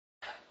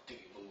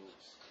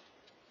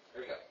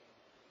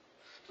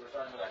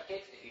starting with our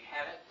kicks. If you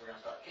haven't, we're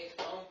going to start kicks,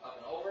 boom, up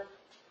and over.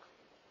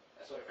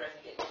 That's what a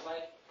crescent kick looks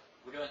like.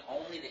 We're doing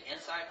only the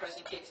inside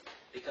crescent kicks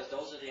because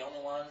those are the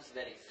only ones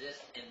that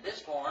exist in this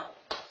form,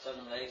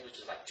 southern legs,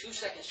 which is like 2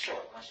 seconds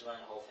short once you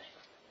learn the whole thing.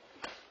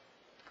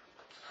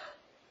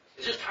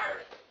 It's just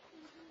tiring.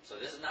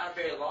 So this is not a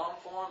very long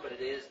form, but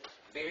it is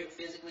very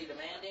physically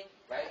demanding,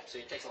 right?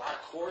 So it takes a lot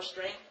of core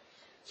strength.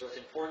 So it's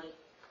important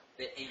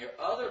that in your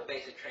other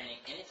basic training,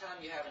 anytime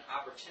you have an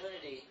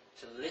opportunity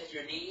to lift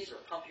your knees or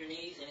pump your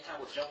knees, anytime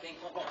we're jumping,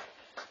 boom, boom,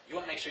 you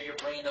want to make sure you're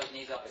bringing those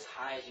knees up as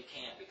high as you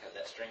can because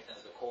that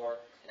strengthens the core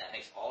and that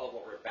makes all of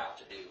what we're about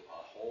to do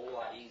a whole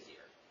lot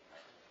easier.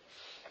 Right?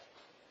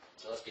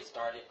 So let's get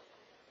started.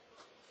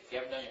 If you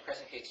haven't done your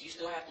crescent kicks, you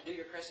still have to do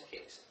your crescent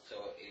kicks.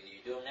 So either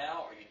you do them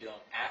now or you do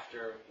them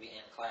after we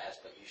end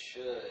class, but you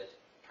should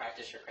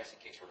practice your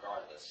crescent kicks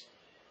regardless.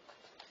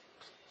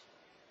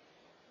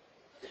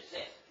 Did you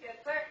stand? Yes,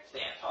 sir.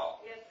 Stand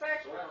tall. Yes, sir.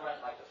 So we're going to run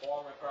like the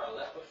form. We're going to put our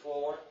left foot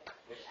forward,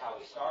 which is how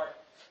we start.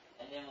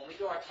 And then when we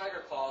do our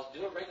tiger claws,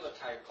 do a regular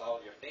tiger claw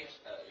with your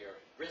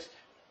wrist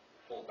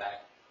pulled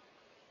back,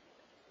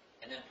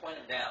 and then point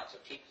them down. So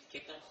keep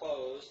them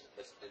closed,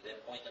 but then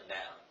point them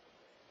down.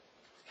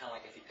 It's kind of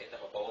like if you picked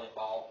up a bowling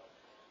ball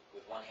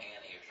with one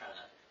hand and you're trying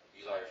to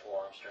use all your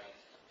forearm strength.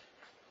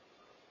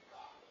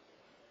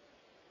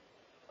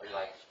 Or you're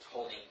like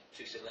holding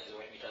two siblings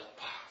away from each other.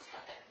 It's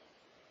like that.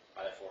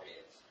 By their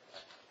foreheads.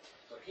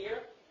 So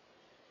here,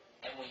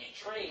 and when you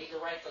trade, the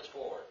right foot's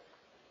forward.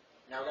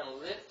 Now we're going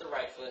to lift the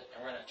right foot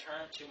and we're going to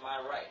turn to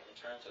my right and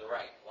turn to the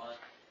right. 1,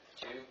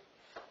 2.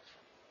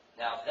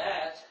 Now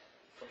that,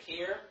 from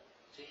here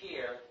to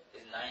here,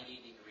 is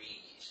 90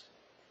 degrees.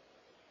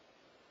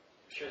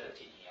 I'm sure they're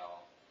teaching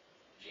y'all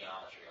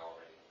geometry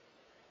already.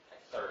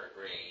 Like 3rd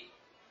grade.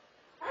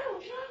 I know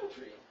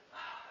geometry.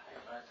 I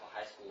didn't learn until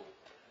high school.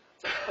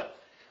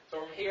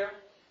 So from here,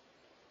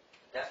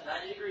 that's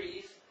 90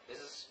 degrees. This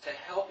is to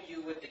help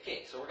you with the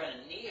kick. So we're going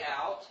to knee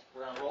out.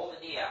 We're going to roll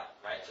the knee out,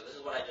 right? So this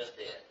is what I just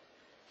did.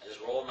 I just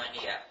rolled my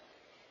knee out.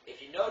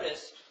 If you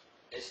notice,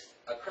 it's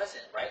a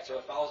crescent, right? So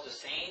it follows the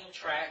same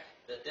track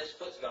that this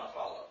foot's going to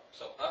follow.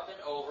 So up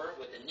and over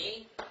with the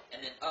knee,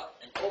 and then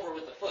up and over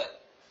with the foot.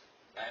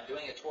 I'm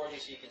doing it towards you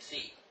so you can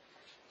see.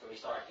 So we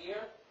start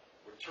here,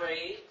 we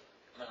trade,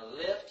 I'm going to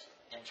lift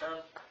and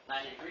turn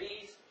 90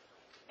 degrees,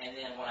 and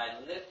then when I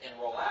lift and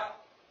roll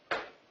out,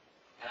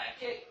 and I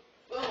kick,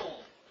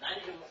 boom,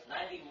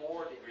 90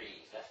 more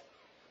degrees. That's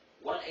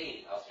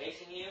 180. I was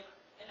facing you,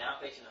 and now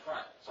I'm facing the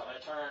front. So I'm going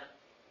to turn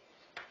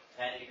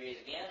 90 degrees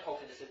again.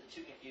 Hopefully this isn't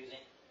too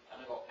confusing. I'm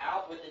going to go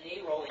out with the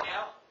knee, rolling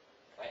out,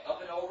 right, up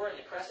and over in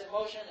the crescent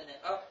motion, and then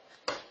up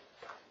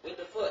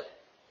with the foot.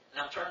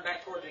 And I'm turning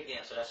back towards you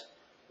again. So that's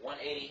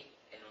 180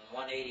 and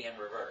 180 in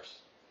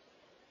reverse.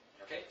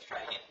 Okay, let's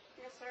try it again.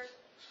 Yes, sir.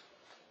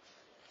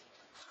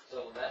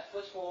 So left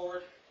foot's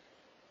forward,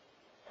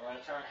 and we're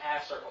going to turn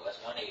half circle. That's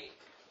 180.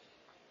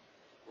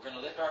 We're going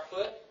to lift our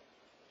foot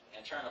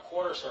and turn a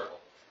quarter circle.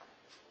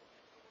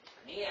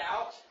 Knee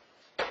out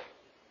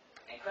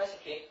and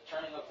crescent kick,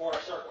 turning a quarter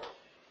circle.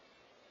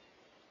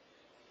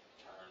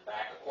 Turn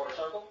back a quarter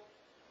circle.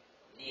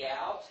 Knee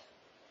out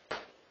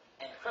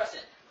and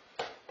crescent.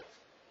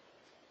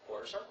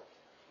 Quarter circle.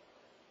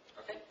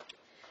 Okay?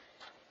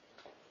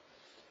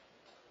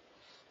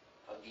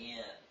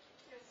 Again.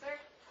 Yes, sir.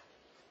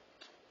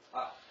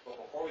 But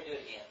before we do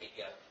it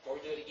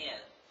again,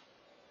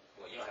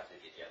 well, you don't have to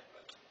do it yet,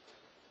 but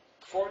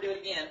before we do it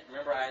again,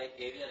 remember I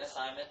gave you an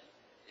assignment.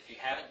 If you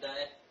haven't done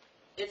it,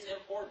 it's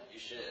important. You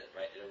should,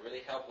 right? It'll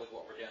really help with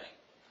what we're doing.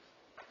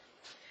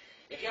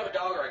 If you have a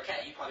dog or a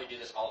cat, you probably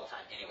do this all the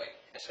time anyway.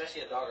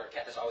 Especially a dog or a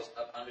cat that's always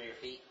up under your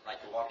feet,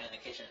 like you're walking in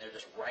the kitchen and they're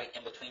just right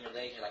in between your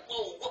legs. You're like,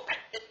 whoa, whoa,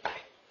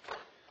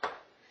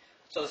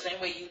 so the same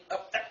way you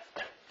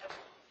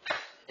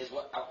is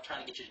what I'm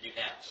trying to get you to do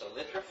now. So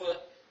lift your foot,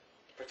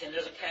 pretend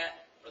there's a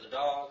cat or the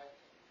dog.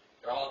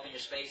 They're all up in your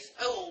space.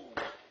 Oh,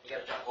 you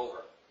got to jump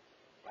over,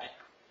 right?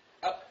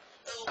 Up,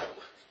 oh,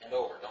 and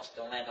over.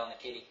 Don't land on the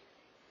kitty.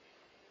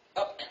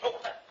 Up and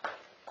over.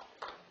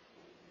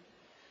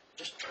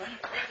 Just try to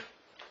grab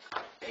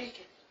it. Take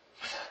it.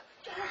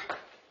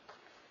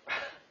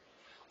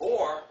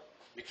 Or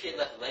your kid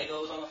left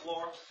Legos on the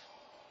floor.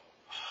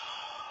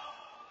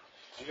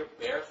 And you're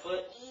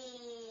barefoot.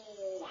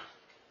 Ooh.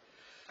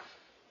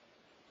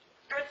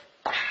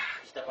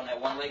 You step on that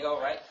one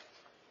Lego, right?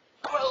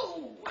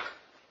 Oh!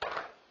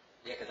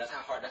 Yeah, because that's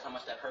how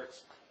much that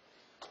hurts.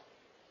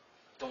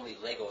 Don't leave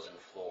Legos on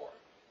the floor.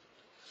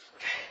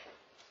 Okay.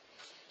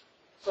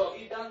 So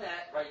if you've done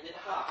that, right, you did the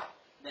hop.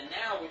 Then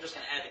now we're just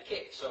going to add the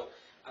kick. So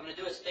I'm going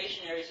to do it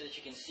stationary so that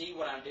you can see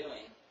what I'm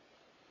doing.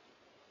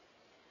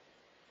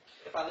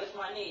 If I lift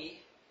my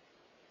knee,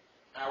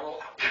 and I roll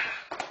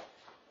out.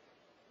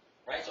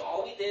 Right, so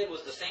all we did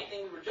was the same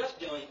thing we were just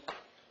doing.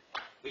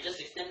 We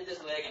just extended this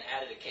leg and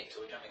added a kick.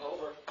 So we're jumping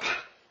over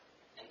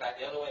and back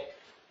the other way.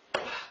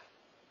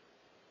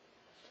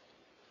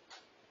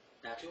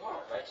 Not too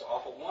hard, right? So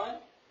off of one,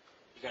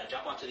 you're going to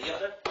jump onto the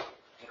other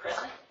and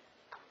crescent.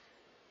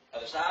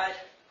 Other side,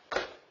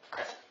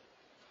 crescent.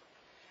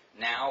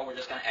 Now we're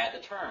just going to add the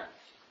turn.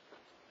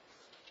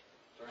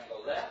 So we're going to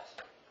go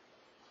left,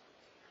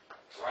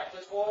 right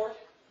foot forward,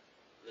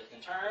 lift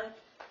and turn,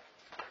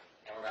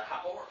 and we're going to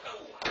hop over, go,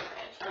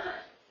 and turn.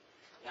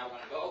 Now we're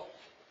going to go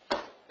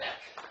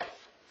back.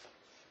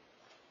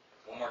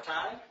 One more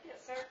time. Yes,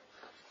 sir.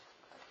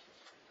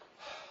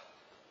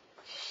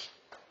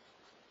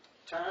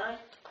 Turn,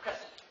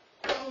 crescent,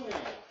 boom,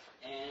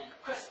 and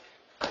crescent,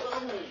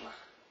 boom.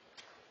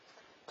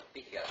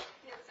 Feet together.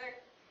 Yes, sir.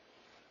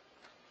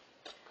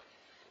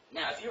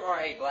 Now, if you are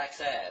a black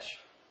sash,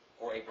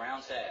 or a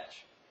brown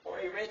sash, or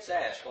a red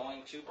sash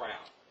going to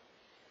brown,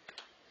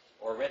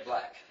 or red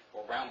black,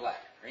 or brown black,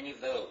 or any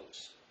of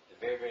those, they're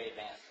very, very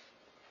advanced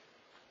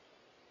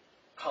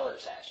color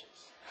sashes.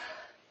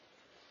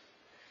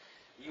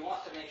 You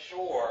want to make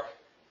sure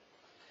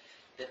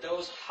that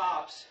those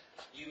hops,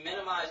 you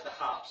minimize the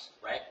hops,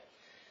 right?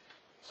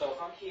 So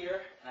if I'm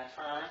here and I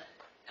turn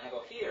and I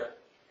go here,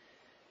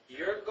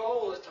 your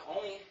goal is to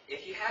only,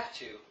 if you have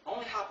to,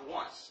 only hop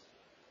once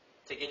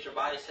to get your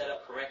body set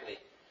up correctly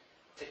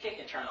to kick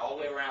and turn all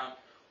the way around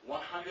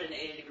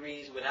 180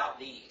 degrees without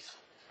these.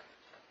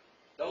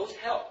 Those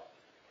help.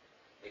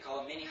 They call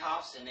them mini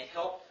hops, and they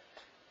help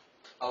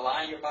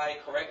align your body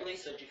correctly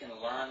so that you can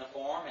learn the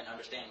form and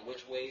understand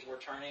which ways we're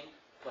turning.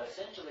 But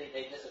essentially,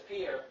 they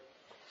disappear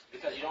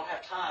because you don't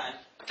have time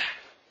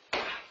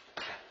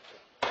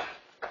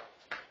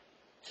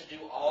to do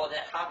all of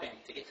that hopping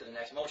to get to the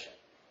next motion.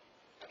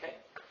 Okay?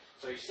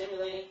 So you're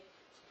simulating,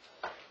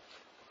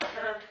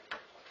 turn,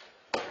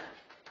 turn.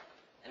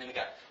 And then we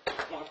got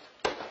 1,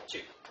 2.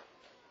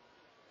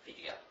 Feet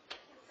together.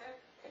 Yes, sir.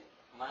 Okay?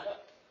 Mind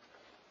up.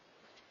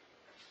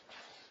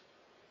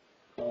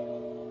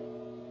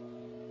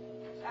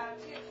 Bow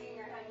to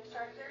Senior Head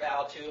Instructor.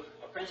 Bow to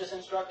apprentice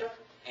instructor,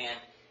 and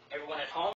everyone at home.